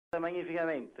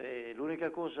Magnificamente, l'unica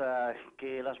cosa è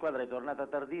che la squadra è tornata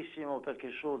tardissimo perché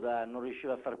Soda non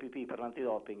riusciva a far pipì per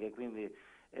l'antidoping e quindi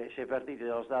si è partiti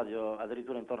dallo stadio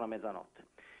addirittura intorno a mezzanotte.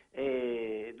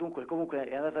 E dunque comunque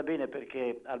è andata bene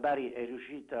perché al Bari è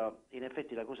riuscita in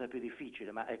effetti la cosa più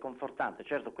difficile, ma è confortante.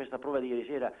 Certo, questa prova di ieri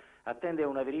sera attende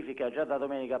una verifica già da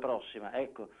domenica prossima.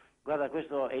 Ecco, guarda,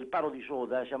 questo è il palo di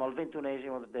Soda, siamo al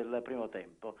 21esimo del primo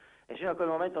tempo e fino a quel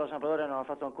momento la Sampdoria non ha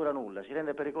fatto ancora nulla, si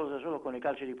rende pericolosa solo con i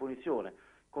calci di punizione,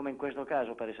 come in questo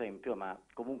caso per esempio, ma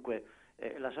comunque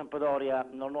la Sampdoria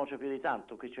non nuoce più di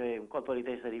tanto, qui c'è un colpo di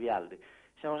testa di Vialli.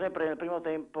 Siamo sempre nel primo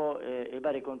tempo e il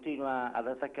Bari continua ad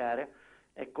attaccare,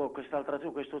 ecco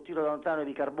questo tiro da lontano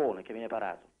di Carbone che viene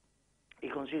parato. I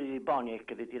consigli di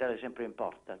Boniek di tirare sempre in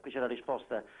porta, qui c'è la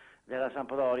risposta della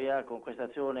Sampdoria con questa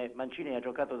azione. Mancini ha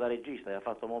giocato da regista e ha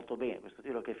fatto molto bene questo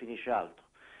tiro che finisce alto.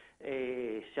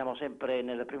 E siamo sempre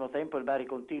nel primo tempo, il Bari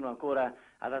continua ancora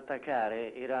ad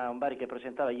attaccare, era un Bari che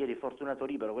presentava ieri Fortunato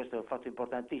libero, questo è un fatto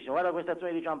importantissimo. Guarda questa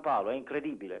azione di Giampaolo, è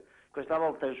incredibile, questa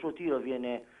volta il suo tiro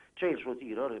c'è il suo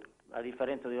tiro, a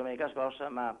differenza di domenica scorsa,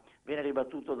 ma viene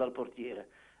ribattuto dal portiere.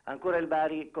 Ancora il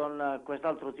Bari con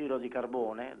quest'altro tiro di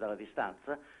Carbone dalla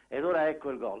distanza ed ora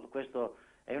ecco il gol. Questo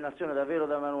è un'azione davvero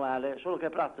da manuale, solo che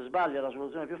Platt sbaglia la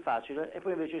soluzione più facile e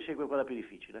poi invece segue quella più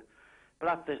difficile.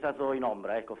 Platt è stato in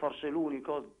ombra, ecco, forse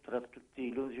l'unico tra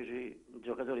tutti gli 11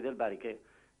 giocatori del Bari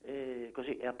che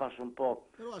così è apparso un po'.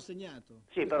 Però ha segnato.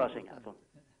 Sì, però ha segnato.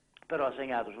 Però ha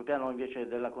segnato sul piano invece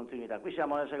della continuità. Qui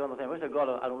siamo nel secondo tempo, questo è il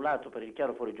gol annullato per il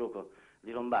chiaro fuorigioco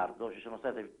di Lombardo, ci sono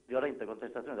state violente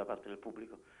contestazioni da parte del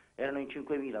pubblico, erano in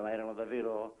 5.000 ma erano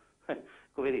davvero,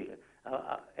 come dire,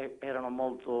 erano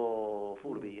molto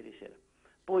furbi ieri sera.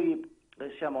 Poi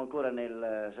siamo ancora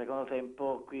nel secondo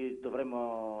tempo, qui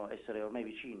dovremmo essere ormai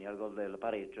vicini al gol del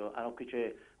pareggio. Qui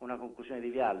c'è una conclusione di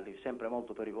Vialli, sempre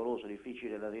molto pericoloso,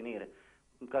 difficile da tenere,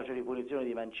 un calcio di punizione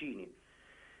di Mancini.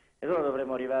 E allora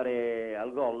dovremmo arrivare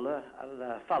al gol,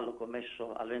 al fallo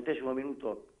commesso al 20°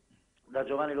 minuto da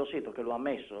Giovanni Loseto, che lo ha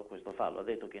ammesso questo fallo, ha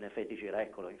detto che in effetti c'era,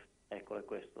 eccolo è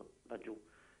questo, va giù.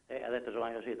 Ha detto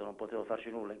Giovanni Loseto, non potevo farci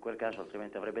nulla in quel caso,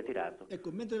 altrimenti avrebbe tirato.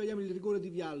 Ecco, mentre vediamo il rigore di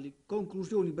Vialli,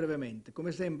 conclusioni brevemente,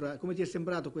 come ti è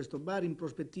sembrato questo Bari in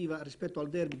prospettiva rispetto al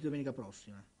derby di domenica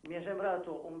prossima? Mi è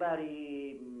sembrato un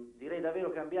Bari, direi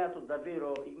davvero cambiato,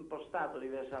 davvero impostato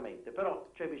diversamente,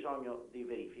 però c'è bisogno di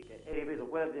verifiche. E ripeto,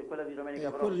 quella di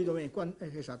domenica prossima.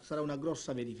 Esatto, sarà una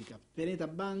grossa verifica. Veneta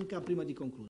Banca prima di concludere.